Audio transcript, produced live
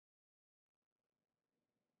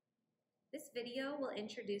video will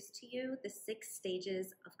introduce to you the 6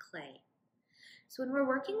 stages of clay. So when we're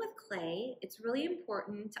working with clay, it's really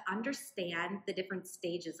important to understand the different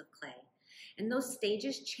stages of clay. And those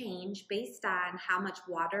stages change based on how much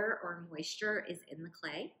water or moisture is in the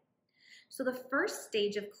clay. So the first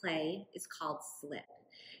stage of clay is called slip.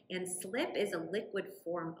 And slip is a liquid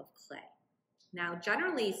form of clay. Now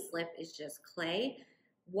generally slip is just clay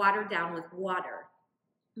watered down with water.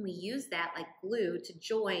 We use that like glue to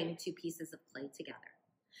join 2 pieces of clay together.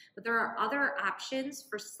 But there are other options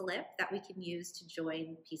for slip that we can use to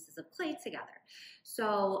join pieces of clay together.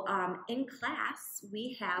 So in class,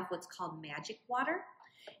 we have what's called magic water.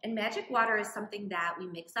 And magic water is something that we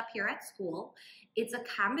mix up here at school. It's a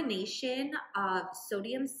combination of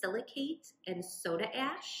sodium silicate and soda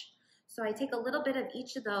ash. So I take a little bit of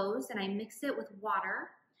each of those and I mix it with water.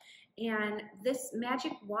 And this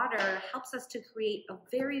magic water helps us to create a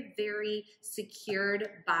very, very secured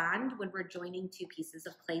bond when we're joining 2 pieces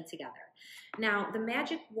of clay together. Now, the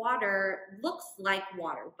magic water looks like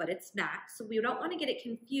water, but it's not. So we don't want to get it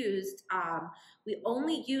confused. We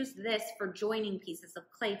only use this for joining pieces of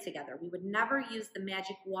clay together. We would never use the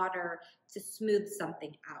magic water to smooth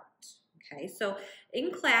something out. Okay, so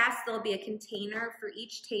in class, there'll be a container for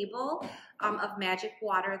each table of magic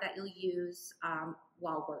water that you'll use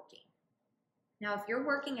while working. Now, if you're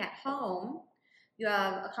working at home, you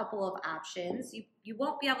have a couple of options. You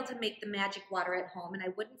won't be able to make the magic water at home, and I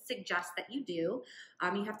wouldn't suggest that you do.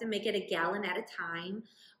 You have to make it a gallon at a time.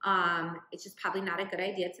 It's just probably not a good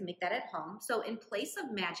idea to make that at home. So in place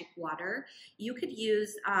of magic water, you could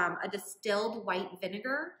use a distilled white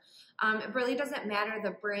vinegar. It really doesn't matter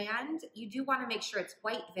the brand. You do want to make sure it's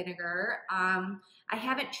white vinegar. I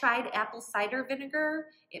haven't tried apple cider vinegar.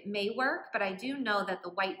 It may work, but I do know that the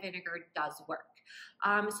white vinegar does work.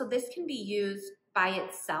 So this can be used by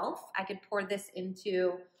itself. I could pour this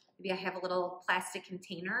into, maybe I have a little plastic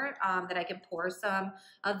container that I can pour some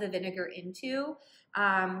of the vinegar into.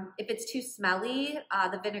 If it's too smelly,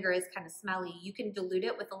 the vinegar is kind of smelly, you can dilute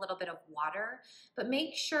it with a little bit of water, but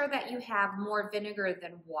make sure that you have more vinegar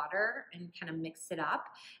than water and kind of mix it up.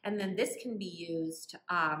 And then this can be used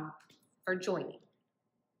for joining.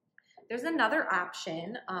 There's another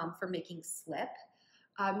option for making slip.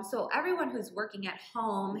 So everyone who's working at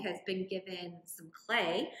home has been given some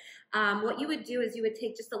clay. What you would do is you would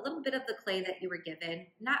take just a little bit of the clay that you were given,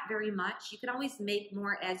 not very much. You can always make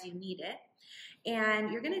more as you need it.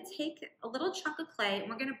 And you're going to take a little chunk of clay and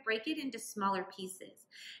we're going to break it into smaller pieces.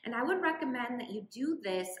 And I would recommend that you do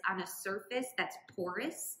this on a surface that's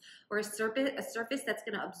porous or a surface that's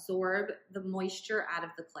going to absorb the moisture out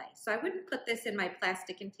of the clay. So I wouldn't put this in my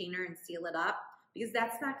plastic container and seal it up because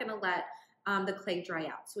that's not going to let the clay dry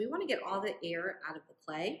out. So we want to get all the air out of the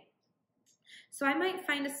clay. So I might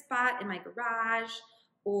find a spot in my garage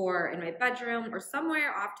or in my bedroom or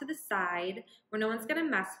somewhere off to the side where no one's going to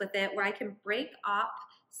mess with it, where I can break up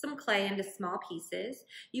some clay into small pieces.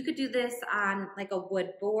 You could do this on like a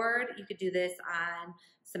wood board. You could do this on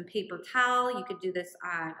some paper towel. You could do this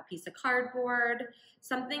on a piece of cardboard,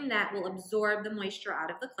 something that will absorb the moisture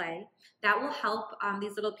out of the clay. That will help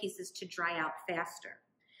these little pieces to dry out faster.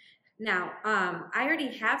 Now, I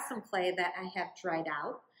already have some clay that I have dried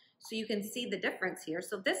out, so you can see the difference here.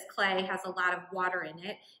 So this clay has a lot of water in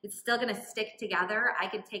it. It's still gonna stick together. I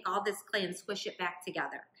can take all this clay and squish it back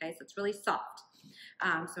together, okay? So it's really soft. So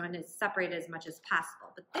I'm gonna separate it as much as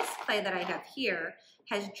possible. But this clay that I have here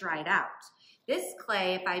has dried out. This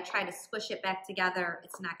clay, if I try to squish it back together,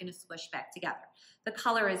 it's not gonna squish back together. The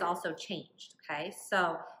color is also changed, okay?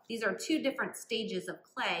 So these are 2 different stages of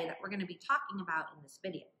clay that we're gonna be talking about in this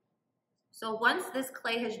video. So once this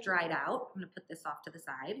clay has dried out, I'm going to put this off to the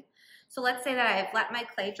side. So let's say that I've let my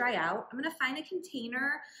clay dry out. I'm going to find a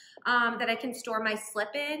container that I can store my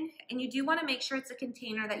slip in. And you do want to make sure it's a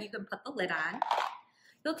container that you can put the lid on.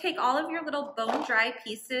 You'll take all of your little bone dry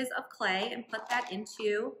pieces of clay and put that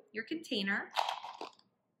into your container.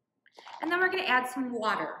 And then we're going to add some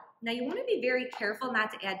water. Now you want to be very careful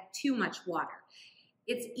not to add too much water.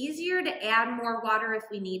 It's easier to add more water if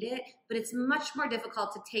we need it, but it's much more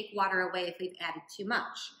difficult to take water away if we've added too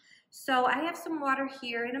much. So I have some water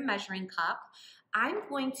here in a measuring cup. I'm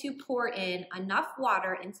going to pour in enough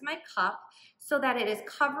water into my cup so that it is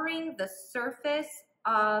covering the surface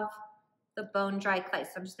of the bone dry clay.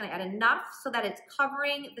 So I'm just going to add enough so that it's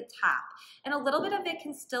covering the top. And a little bit of it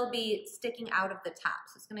can still be sticking out of the top.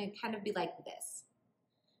 So it's going to kind of be like this.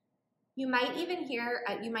 You might even hear,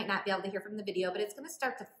 you might not be able to hear from the video, but it's going to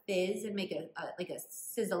start to fizz and make like a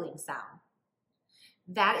sizzling sound.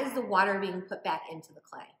 That is the water being put back into the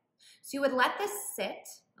clay. So you would let this sit,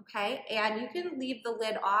 okay, and you can leave the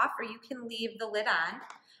lid off or you can leave the lid on.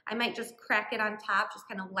 I might just crack it on top, just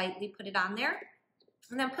kind of lightly put it on there.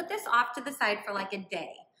 And then put this off to the side for like a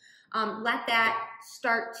day. Let that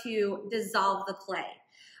start to dissolve the clay.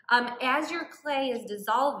 As your clay is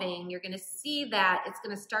dissolving, you're gonna see that it's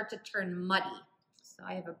gonna start to turn muddy. So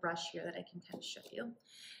I have a brush here that I can kind of show you.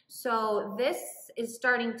 So this is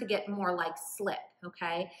starting to get more like slip,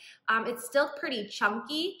 okay? It's still pretty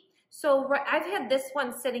chunky. So I've had this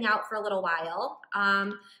one sitting out for a little while.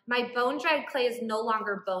 My bone dried clay is no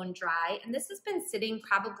longer bone dry, and this has been sitting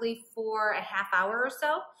probably for a half hour or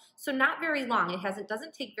so. So not very long. It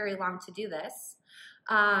doesn't take very long to do this.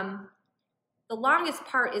 The longest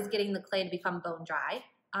part is getting the clay to become bone dry.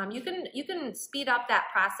 You can speed up that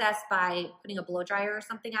process by putting a blow dryer or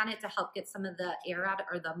something on it to help get some of the air out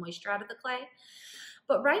or the moisture out of the clay.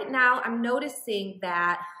 But right now I'm noticing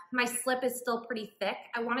that my slip is still pretty thick.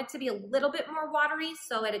 I want it to be a little bit more watery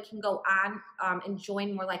so that it can go on and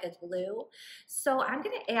join more like a glue. So I'm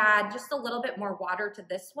gonna add just a little bit more water to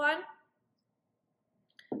this one.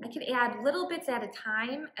 I can add little bits at a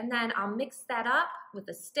time, and then I'll mix that up with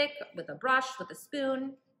a stick, with a brush, with a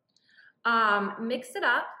spoon. Mix it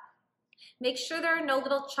up. Make sure there are no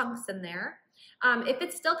little chunks in there. If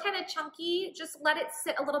it's still kind of chunky, just let it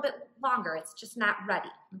sit a little bit longer. It's just not ready,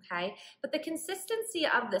 okay? But the consistency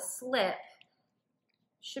of the slip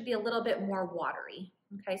should be a little bit more watery,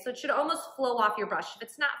 okay? So it should almost flow off your brush. If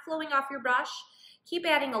it's not flowing off your brush, keep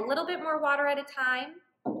adding a little bit more water at a time.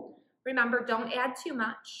 Remember, don't add too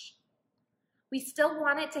much. We still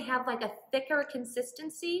want it to have like a thicker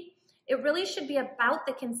consistency. It really should be about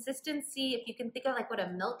the consistency, if you can think of like what a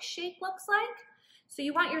milkshake looks like. So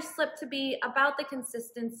you want your slip to be about the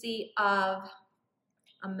consistency of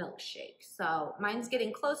a milkshake. So mine's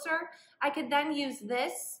getting closer. I could then use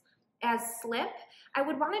this as slip. I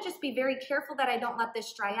would want to just be very careful that I don't let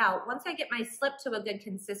this dry out. Once I get my slip to a good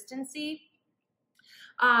consistency,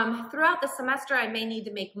 throughout the semester, I may need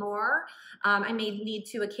to make more. I may need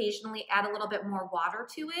to occasionally add a little bit more water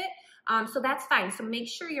to it. So that's fine. So make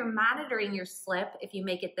sure you're monitoring your slip if you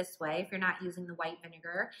make it this way, if you're not using the white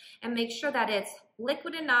vinegar, and make sure that it's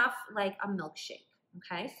liquid enough like a milkshake.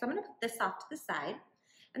 Okay, so I'm gonna put this off to the side,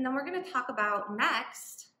 and then we're gonna talk about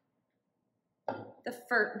next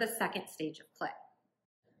the second stage of clay.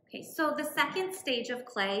 Okay, so the second stage of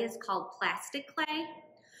clay is called plastic clay.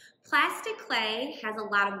 Plastic clay has a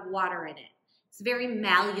lot of water in it. It's very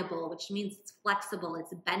malleable, which means it's flexible,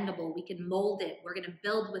 it's bendable. We can mold it, we're gonna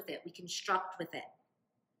build with it, we construct with it.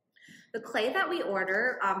 The clay that we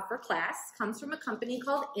order for class comes from a company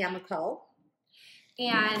called Amico.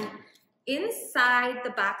 And inside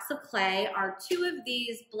the box of clay are 2 of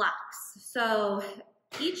these blocks. So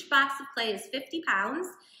each box of clay is 50 pounds,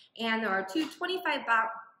 and there are 2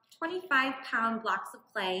 25-pound blocks of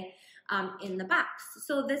clay in the box.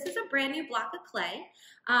 So this is a brand new block of clay.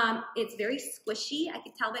 It's very squishy. I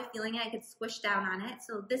could tell by feeling it, I could squish down on it.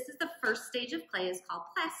 So this is the first stage of clay, is called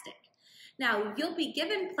plastic. Now you'll be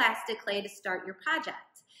given plastic clay to start your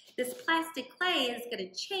project. This plastic clay is going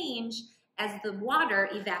to change as the water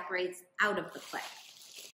evaporates out of the clay.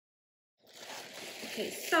 Okay,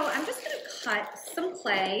 so I'm just going to cut some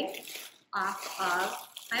clay off of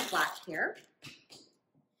my block here.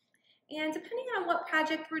 And depending on what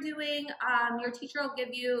project we're doing, your teacher will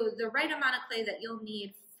give you the right amount of clay that you'll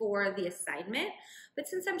need for the assignment. But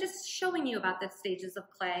since I'm just showing you about the stages of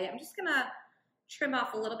clay, I'm just gonna trim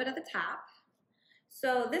off a little bit of the top.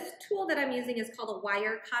 So this tool that I'm using is called a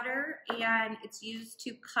wire cutter, and it's used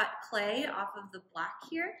to cut clay off of the block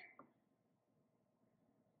here.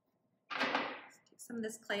 Let's take some of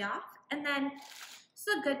this clay off. And then this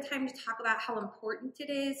is a good time to talk about how important it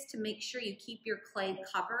is to make sure you keep your clay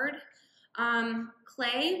covered.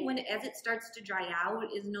 Clay, as it starts to dry out,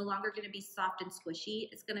 is no longer going to be soft and squishy.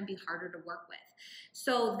 It's going to be harder to work with.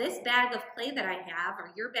 So this bag of clay that I have,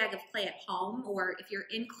 or your bag of clay at home, or if you're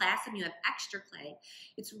in class and you have extra clay,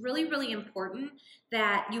 it's really, really important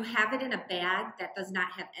that you have it in a bag that does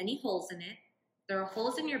not have any holes in it. There are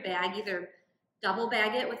holes in your bag. Either double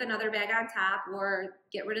bag it with another bag on top, or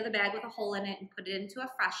get rid of the bag with a hole in it and put it into a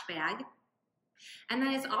fresh bag. And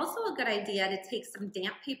then it's also a good idea to take some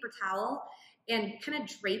damp paper towel and kind of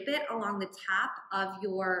drape it along the top of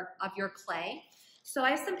your clay. So I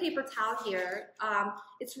have some paper towel here.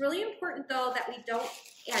 It's really important though that we don't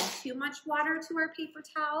add too much water to our paper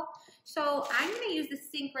towel. So I'm going to use the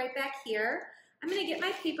sink right back here. I'm going to get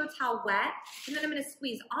my paper towel wet, and then I'm going to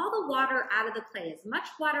squeeze all the water out of the clay, as much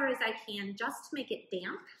water as I can, just to make it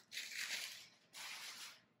damp.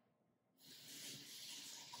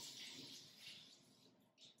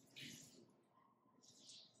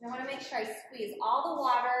 I want to make sure I squeeze all the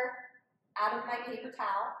water out of my paper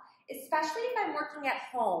towel. especially if I'm working at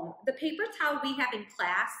home. The paper towel we have in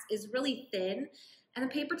class is really thin, and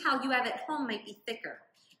the paper towel you have at home might be thicker.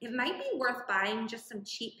 It might be worth buying just some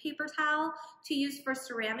cheap paper towel to use for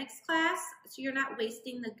ceramics class, so you're not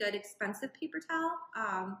wasting the good expensive paper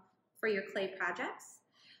towel for your clay projects.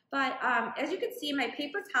 But as you can see, my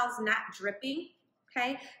paper towel's not dripping,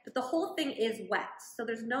 okay? But the whole thing is wet, so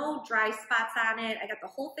there's no dry spots on it. I got the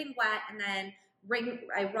whole thing wet, and then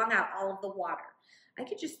I wrung out all of the water. I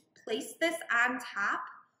could just place this on top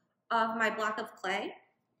of my block of clay,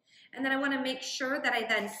 and then I want to make sure that I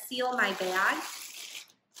then seal my bag.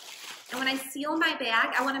 And when I seal my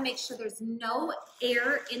bag, I want to make sure there's no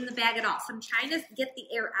air in the bag at all. So I'm trying to get the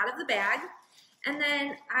air out of the bag. And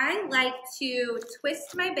then I like to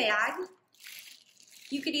twist my bag.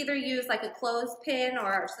 You could either use like a clothespin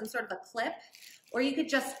or some sort of a clip, or you could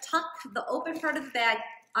just tuck the open part of the bag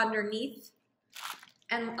underneath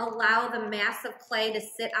and allow the mass of clay to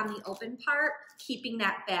sit on the open part, keeping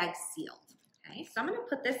that bag sealed. Okay, so I'm going to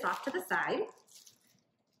put this off to the side.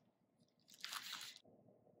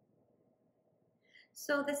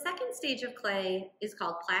 So the second stage of clay is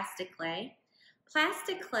called plastic clay.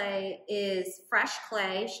 Plastic clay is fresh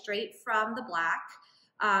clay straight from the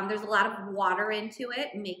block. There's a lot of water into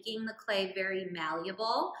it, making the clay very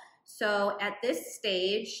malleable. So at this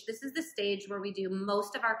stage, this is the stage where we do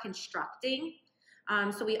most of our constructing.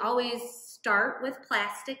 So we always start with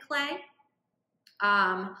plastic clay.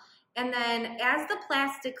 And then as the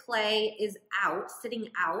plastic clay is out, sitting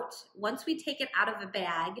out, once we take it out of a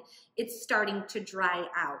bag, it's starting to dry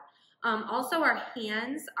out. Also, our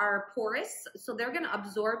hands are porous, so they're going to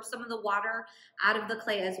absorb some of the water out of the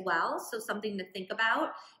clay as well. So something to think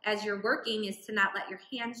about as you're working is to not let your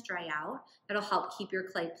hands dry out. That'll help keep your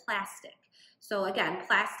clay plastic. So again,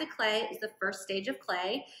 plastic clay is the first stage of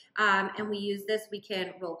clay, and we use this. We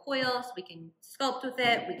can roll coils, we can sculpt with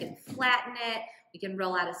it, we can flatten it, we can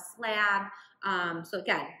roll out a slab. So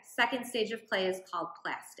again, second stage of clay is called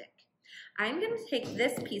plastic. I'm going to take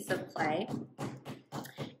this piece of clay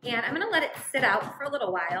and I'm going to let it sit out for a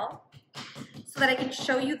little while so that I can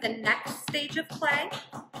show you the next stage of clay,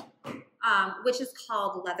 which is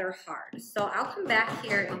called leather hard. So I'll come back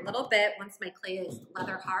here in a little bit once my clay is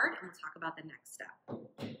leather hard, and we'll talk about the next step.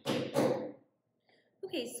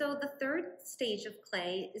 Okay, so the third stage of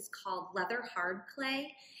clay is called leather hard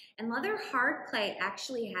clay. And leather hard clay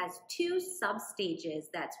actually has two substages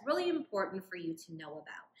that's really important for you to know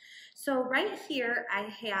about. So right here, I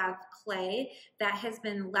have clay that has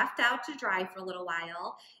been left out to dry for a little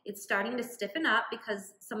while. It's starting to stiffen up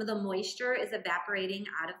because some of the moisture is evaporating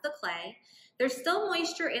out of the clay. There's still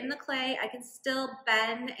moisture in the clay. I can still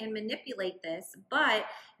bend and manipulate this, but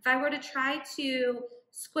if I were to try to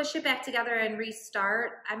squish it back together and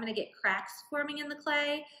restart, I'm going to get cracks forming in the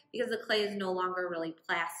clay because the clay is no longer really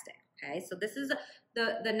plastic. Okay, so this is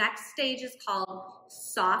the next stage is called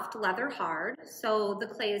soft leather hard. So the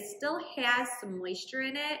clay still has some moisture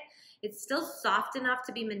in it. It's still soft enough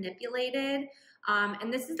to be manipulated,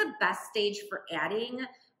 and this is the best stage for adding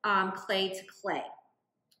clay to clay.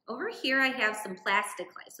 Over here I have some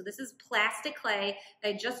plastic clay. So this is plastic clay that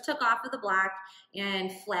I just took off of the block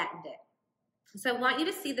and flattened it. So I want you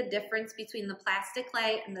to see the difference between the plastic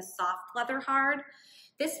clay and the soft leather hard.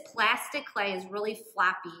 This plastic clay is really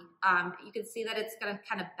floppy. You can see that it's going to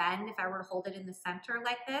kind of bend if I were to hold it in the center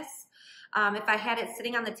like this. If I had it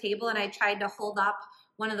sitting on the table and I tried to hold up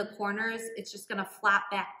one of the corners, it's just going to flop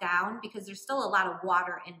back down because there's still a lot of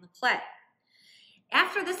water in the clay.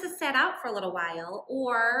 After this is set out for a little while,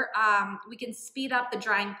 or we can speed up the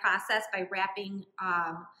drying process by wrapping,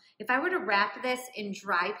 if I were to wrap this in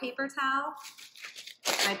dry paper towel,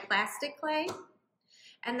 my plastic clay,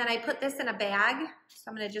 and then I put this in a bag. So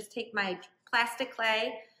I'm going to just take my plastic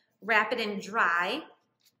clay, wrap it in dry.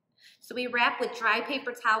 So we wrap with dry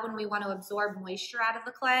paper towel when we want to absorb moisture out of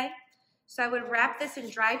the clay. So I would wrap this in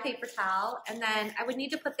dry paper towel, and then I would need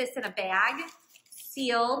to put this in a bag,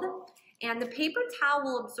 sealed, and the paper towel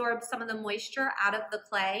will absorb some of the moisture out of the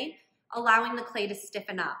clay, allowing the clay to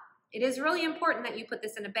stiffen up. It is really important that you put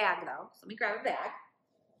this in a bag though. So let me grab a bag.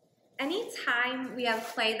 Anytime we have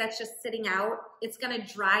clay that's just sitting out, it's going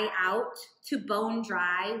to dry out to bone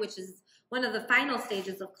dry, which is one of the final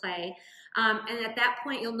stages of clay. And at that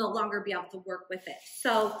point, you'll no longer be able to work with it.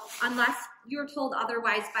 So unless you're told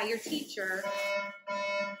otherwise by your teacher,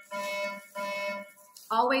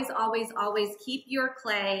 always, always, always keep your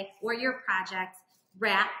clay or your project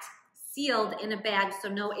wrapped, sealed in a bag so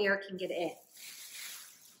no air can get in.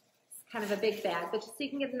 It's kind of a big bag, but just so you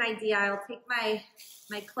can get an idea, I'll take my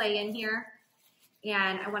clay in here,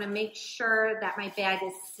 and I want to make sure that my bag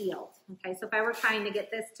is sealed. Okay, so if I were trying to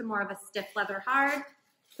get this to more of a stiff leather hard,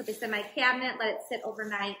 Put this in my cabinet, let it sit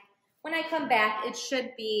overnight. When I come back, it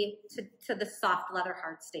should be to the soft leather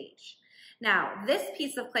hard stage. Now, this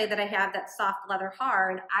piece of clay that I have that's soft leather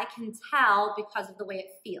hard, I can tell because of the way it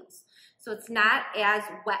feels. So it's not as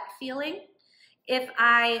wet feeling. If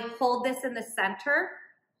I hold this in the center,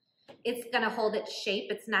 it's gonna hold its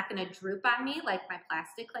shape. It's not gonna droop on me like my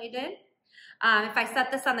plastic clay did. If I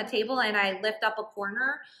set this on the table and I lift up a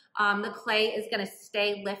corner, the clay is gonna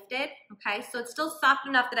stay lifted, okay? So it's still soft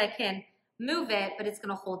enough that I can move it, but it's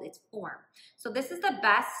gonna hold its form. So this is the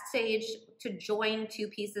best stage to join two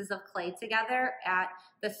pieces of clay together at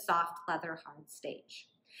the soft leather hard stage.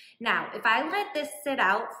 Now, if I let this sit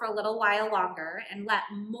out for a little while longer and let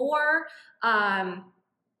more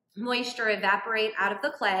moisture evaporate out of the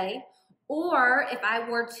clay, or if I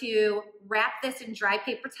were to wrap this in dry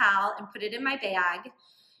paper towel and put it in my bag,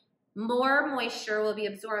 more moisture will be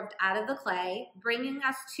absorbed out of the clay, bringing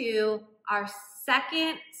us to our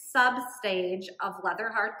second sub-stage of leather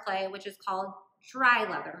hard clay, which is called dry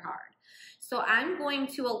leather hard. So I'm going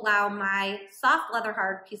to allow my soft leather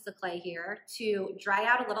hard piece of clay here to dry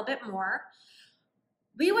out a little bit more.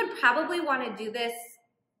 We would probably want to do this,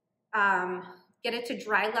 get it to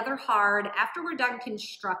dry leather hard after we're done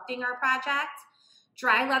constructing our project.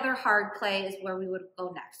 Dry leather hard clay is where we would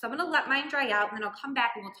go next. So I'm going to let mine dry out, and then I'll come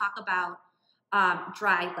back and we'll talk about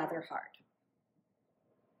dry leather hard.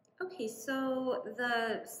 Okay, so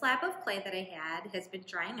the slab of clay that I had has been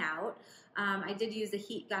drying out. I did use a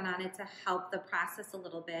heat gun on it to help the process a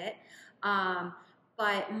little bit,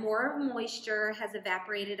 but more moisture has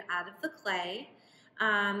evaporated out of the clay.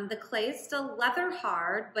 The clay is still leather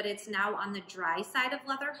hard, but it's now on the dry side of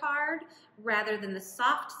leather hard rather than the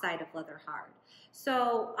soft side of leather hard.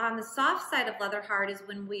 So on the soft side of leather hard is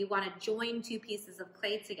when we want to join two pieces of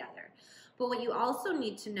clay together. But what you also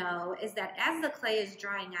need to know is that as the clay is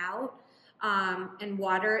drying out and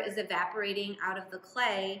water is evaporating out of the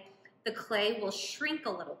clay will shrink a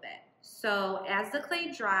little bit. So as the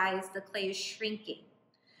clay dries, the clay is shrinking.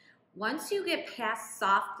 Once you get past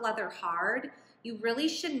soft leather hard, you really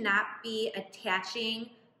should not be attaching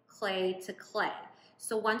clay to clay.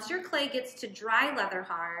 So once your clay gets to dry leather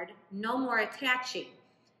hard, no more attaching.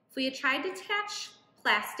 If we had tried to attach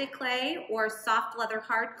plastic clay or soft leather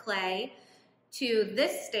hard clay to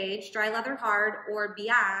this stage, dry leather hard or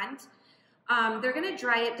beyond, they're gonna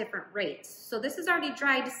dry at different rates. So this is already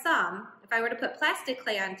dried some. If I were to put plastic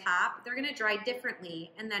clay on top, they're gonna dry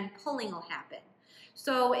differently, and then pulling will happen.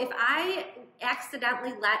 So if I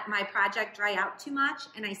accidentally let my project dry out too much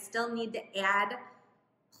and I still need to add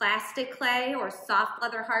plastic clay or soft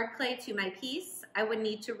leather hard clay to my piece, I would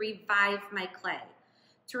need to revive my clay.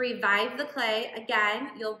 To revive the clay,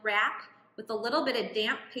 again, you'll wrap with a little bit of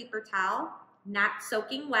damp paper towel, not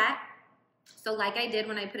soaking wet. So like I did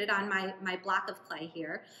when I put it on my block of clay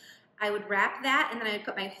here, I would wrap that and then I would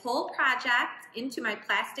put my whole project into my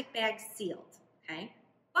plastic bag sealed, okay?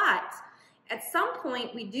 But at some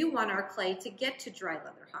point, we do want our clay to get to dry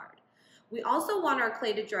leather hard. We also want our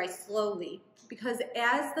clay to dry slowly because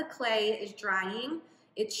as the clay is drying,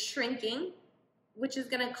 it's shrinking, which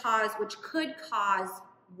could cause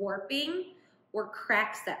warping or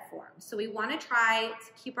cracks that form. So we want to try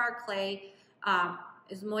to keep our clay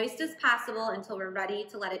as moist as possible until we're ready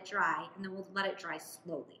to let it dry, and then we'll let it dry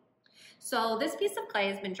slowly. So this piece of clay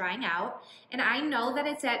has been drying out, and I know that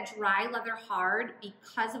it's at dry leather hard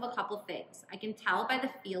because of a couple things. I can tell by the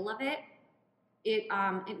feel of it. It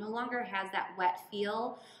no longer has that wet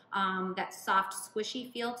feel, that soft,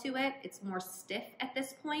 squishy feel to it. It's more stiff at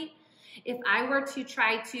this point. If I were to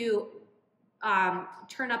try to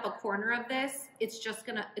turn up a corner of this, it's just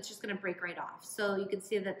gonna break right off. So you can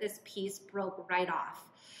see that this piece broke right off.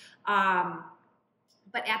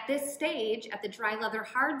 But at this stage, at the dry leather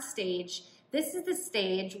hard stage, this is the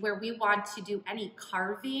stage where we want to do any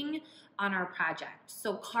carving on our project.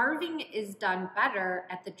 So carving is done better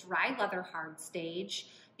at the dry leather hard stage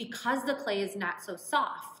because the clay is not so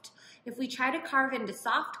soft. If we try to carve into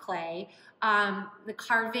soft clay, the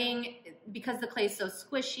carving, because the clay is so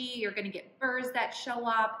squishy, you're gonna get burrs that show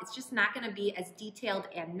up. It's just not gonna be as detailed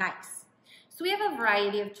and nice. So we have a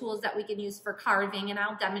variety of tools that we can use for carving, and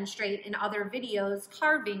I'll demonstrate in other videos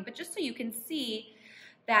carving, but just so you can see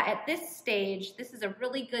that at this stage, this is a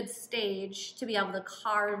really good stage to be able to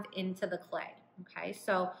carve into the clay, okay?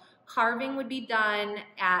 So carving would be done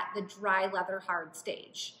at the dry leather hard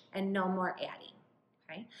stage and no more adding,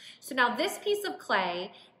 okay? So now this piece of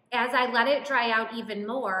clay, as I let it dry out even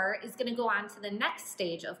more, is gonna go on to the next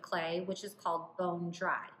stage of clay, which is called bone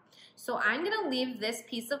dry. So I'm gonna leave this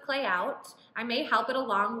piece of clay out. I may help it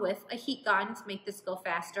along with a heat gun to make this go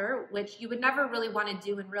faster, which you would never really wanna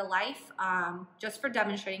do in real life, just for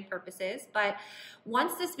demonstrating purposes. But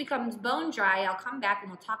once this becomes bone dry, I'll come back and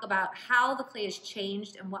we'll talk about how the clay has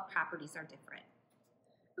changed and what properties are different.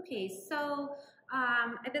 Okay, so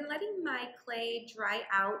I've been letting my clay dry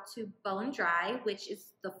out to bone dry, which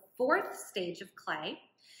is the 4th stage of clay.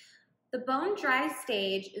 The bone dry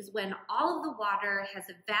stage is when all of the water has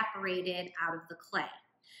evaporated out of the clay.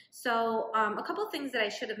 So a couple of things that I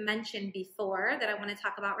should have mentioned before that I want to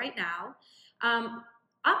talk about right now.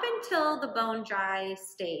 Up until the bone dry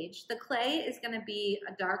stage, the clay is going to be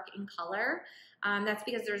a dark in color. That's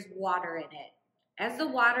because there's water in it. As the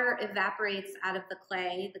water evaporates out of the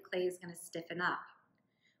clay is going to stiffen up.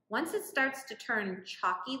 Once it starts to turn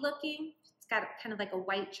chalky looking, it's got kind of like a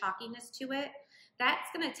white chalkiness to it, that's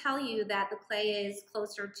going to tell you that the clay is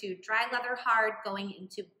closer to dry leather hard going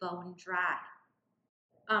into bone dry.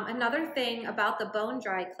 Another thing about the bone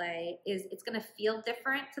dry clay is it's going to feel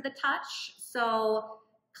different to the touch. So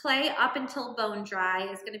clay up until bone dry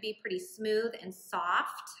is going to be pretty smooth and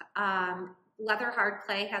soft. Leather hard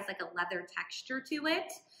clay has like a leather texture to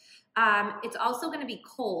it. It's also going to be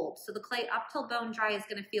cold. So the clay up till bone dry is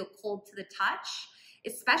going to feel cold to the touch,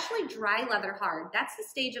 especially dry leather hard. That's the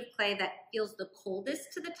stage of clay that feels the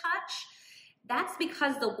coldest to the touch. That's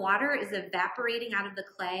because the water is evaporating out of the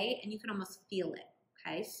clay and you can almost feel it.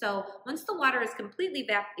 Okay, so once the water is completely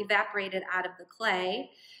evaporated out of the clay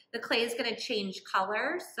is going to change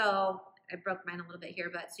color. So I broke mine a little bit here,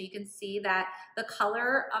 but so you can see that the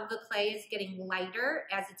color of the clay is getting lighter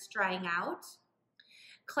as it's drying out.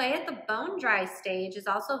 Clay at the bone dry stage is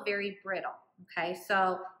also very brittle. Okay,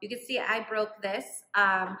 so you can see I broke this,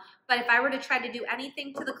 but if I were to try to do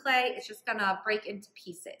anything to the clay, it's just gonna break into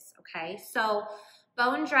pieces. Okay, so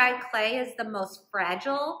bone dry clay is the most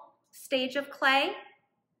fragile stage of clay.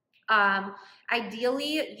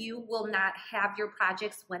 Ideally, you will not have your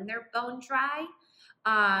projects when they're bone dry.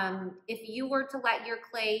 If you were to let your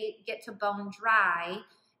clay get to bone dry,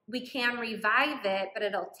 we can revive it, but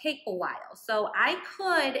it'll take a while. So I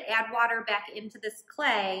could add water back into this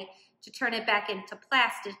clay to turn it back into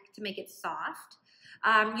plastic to make it soft.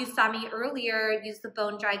 You saw me earlier use the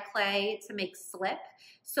bone dry clay to make slip.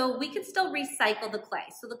 So we can still recycle the clay.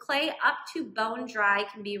 So the clay up to bone dry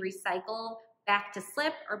can be recycled back to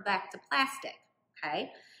slip or back to plastic,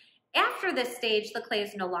 okay? After this stage, the clay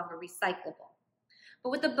is no longer recyclable.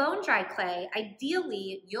 But with the bone dry clay,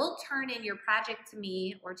 ideally, you'll turn in your project to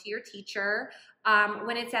me or to your teacher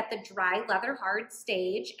when it's at the dry leather hard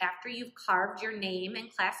stage after you've carved your name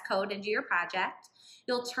and class code into your project.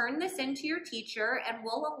 You'll turn this into your teacher and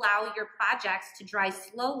we'll allow your projects to dry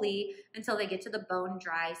slowly until they get to the bone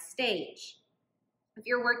dry stage. If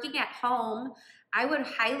you're working at home, I would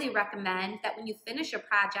highly recommend that when you finish a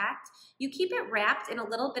project, you keep it wrapped in a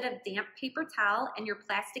little bit of damp paper towel in your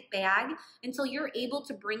plastic bag until you're able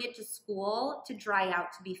to bring it to school to dry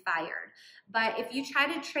out to be fired. But if you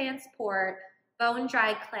try to transport bone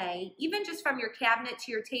dry clay, even just from your cabinet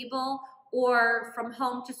to your table or from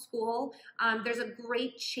home to school, there's a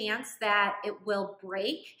great chance that it will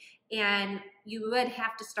break and you would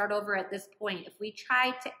have to start over at this point. If we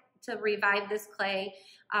try to revive this clay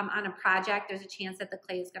on a project, there's a chance that the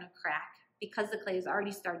clay is going to crack because the clay has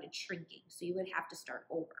already started shrinking. So you would have to start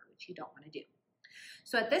over, which you don't want to do.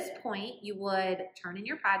 So at this point, you would turn in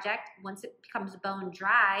your project. Once it becomes bone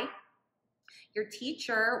dry, your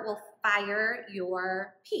teacher will fire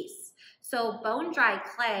your piece. So bone dry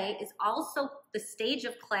clay is also the stage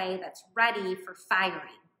of clay that's ready for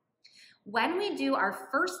firing. When we do our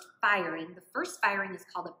first firing, the first firing is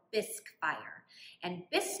called a bisque fire. And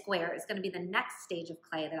bisque square is going to be the next stage of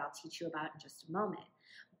clay that I'll teach you about in just a moment.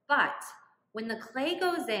 But when the clay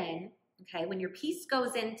goes in, okay, when your piece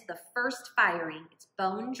goes into the first firing, it's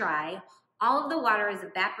bone dry, all of the water is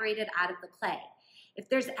evaporated out of the clay. If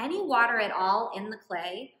there's any water at all in the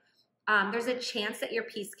clay, there's a chance that your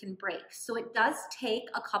piece can break. So it does take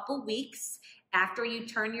a couple weeks after you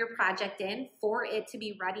turn your project in for it to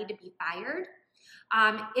be ready to be fired.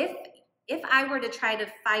 If I were to try to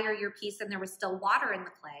fire your piece and there was still water in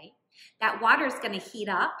the clay, that water is going to heat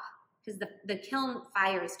up because the kiln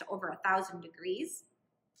fires to over 1,000 degrees.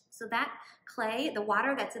 So that clay, the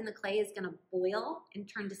water that's in the clay is going to boil and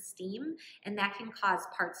turn to steam, and that can cause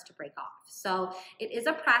parts to break off. So it is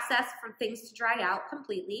a process for things to dry out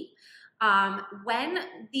completely. When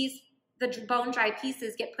the bone dry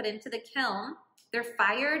pieces get put into the kiln, they're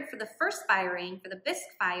fired for the first firing, for the bisque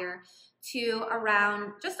fire, to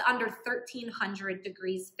around just under 1,300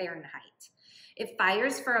 degrees Fahrenheit. It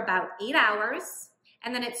fires for about 8 hours,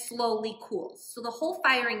 and then it slowly cools. So the whole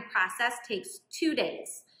firing process takes 2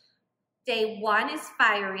 days. Day 1 is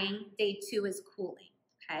firing, day 2 is cooling,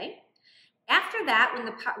 okay? After that,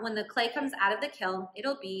 when the clay comes out of the kiln,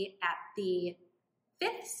 it'll be at the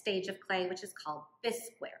 5th stage of clay, which is called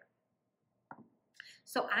bisqueware.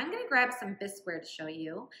 So I'm gonna grab some bisqueware to show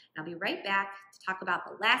you, and I'll be right back to talk about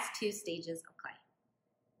the last 2 stages of clay.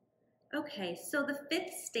 Okay, so the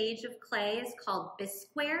 5th stage of clay is called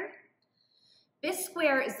bisqueware.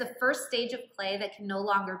 Bisqueware is the first stage of clay that can no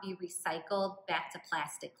longer be recycled back to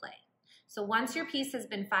plastic clay. So once your piece has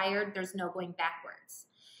been fired, there's no going backwards.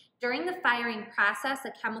 During the firing process,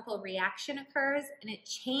 a chemical reaction occurs and it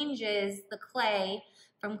changes the clay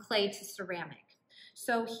from clay to ceramic.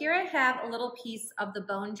 So here I have a little piece of the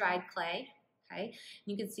bone-dried clay, okay?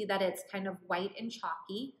 You can see that it's kind of white and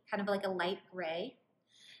chalky, kind of like a light gray.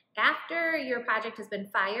 After your project has been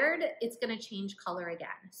fired, it's gonna change color again.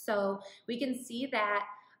 So we can see that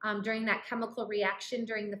during that chemical reaction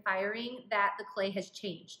during the firing that the clay has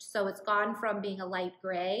changed. So it's gone from being a light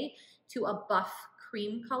gray to a buff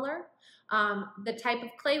cream color. The type of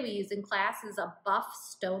clay we use in class is a buff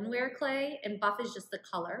stoneware clay, and buff is just the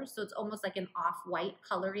color. So it's almost like an off-white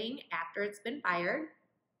coloring after it's been fired.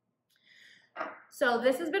 So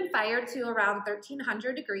this has been fired to around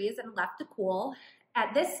 1300 degrees and left to cool.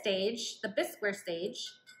 At this stage, the bisqueware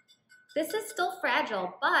stage, this is still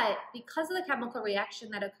fragile, but because of the chemical reaction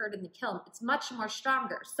that occurred in the kiln, it's much more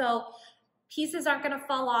stronger. So pieces aren't gonna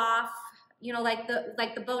fall off, you know, like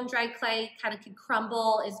the bone-dried clay kind of can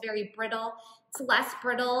crumble, is very brittle. It's less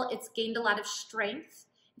brittle, it's gained a lot of strength.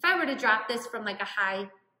 If I were to drop this from like a high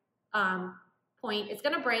point, it's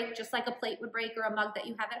gonna break just like a plate would break or a mug that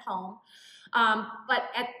you have at home. But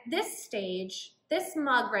at this stage, this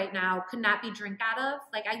mug right now could not be drank out of.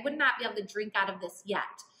 Like I would not be able to drink out of this yet.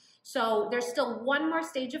 So there's still one more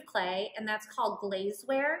stage of clay, and that's called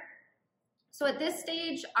glazeware. So at this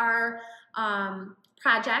stage, our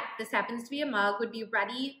project, this happens to be a mug, would be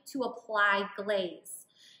ready to apply glaze.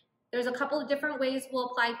 There's a couple of different ways we'll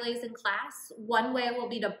apply glaze in class. One way will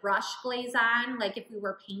be to brush glaze on, like if we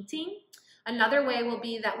were painting. Another way will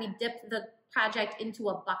be that we dip the project into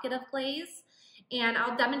a bucket of glaze. And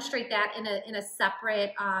I'll demonstrate that in a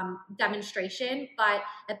separate demonstration. But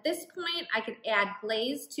at this point, I could add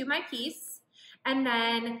glaze to my piece, and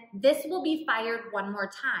then this will be fired one more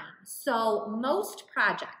time. So most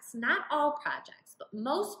projects, not all projects, but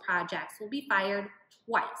most projects will be fired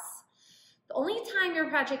twice. The only time your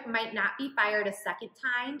project might not be fired a second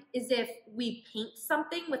time is if we paint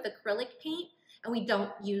something with acrylic paint and we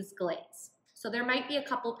don't use glaze. So there might be a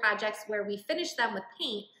couple projects where we finish them with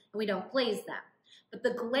paint and we don't glaze them. But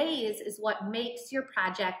the glaze is what makes your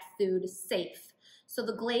project food safe. So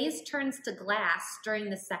the glaze turns to glass during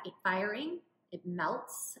the second firing. It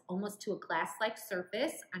melts almost to a glass-like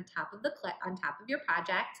surface on top of your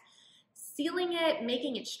project, sealing it,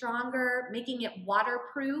 making it stronger, making it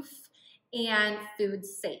waterproof, and food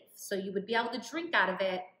safe. So you would be able to drink out of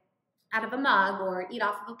it, out of a mug, or eat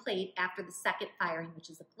off of a plate after the second firing, which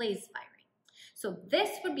is a glaze firing. So this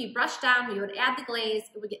would be brushed down, we would add the glaze,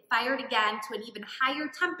 it would get fired again to an even higher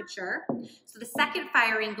temperature. So the second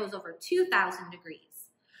firing goes over 2000 degrees.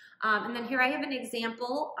 And then here I have an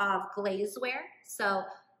example of glazeware. So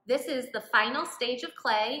this is the final stage of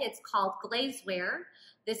clay, it's called glazeware.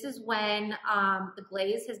 This is when the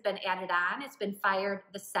glaze has been added on, it's been fired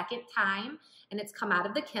the second time, and it's come out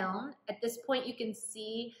of the kiln. At this point you can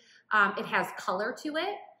see it has color to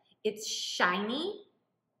it, it's shiny,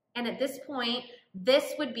 and at this point,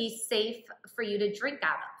 this would be safe for you to drink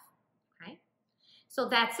out of, okay? So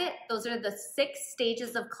that's it. Those are the 6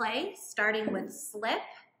 stages of clay, starting with slip,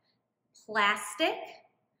 plastic,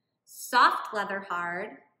 soft leather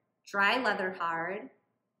hard, dry leather hard,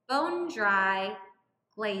 bone dry,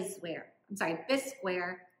 glazeware. I'm sorry,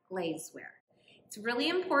 bisqueware, glazeware. It's really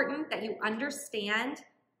important that you understand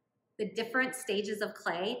the different stages of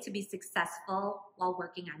clay to be successful while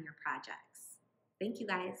working on your projects. Thank you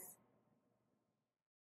guys.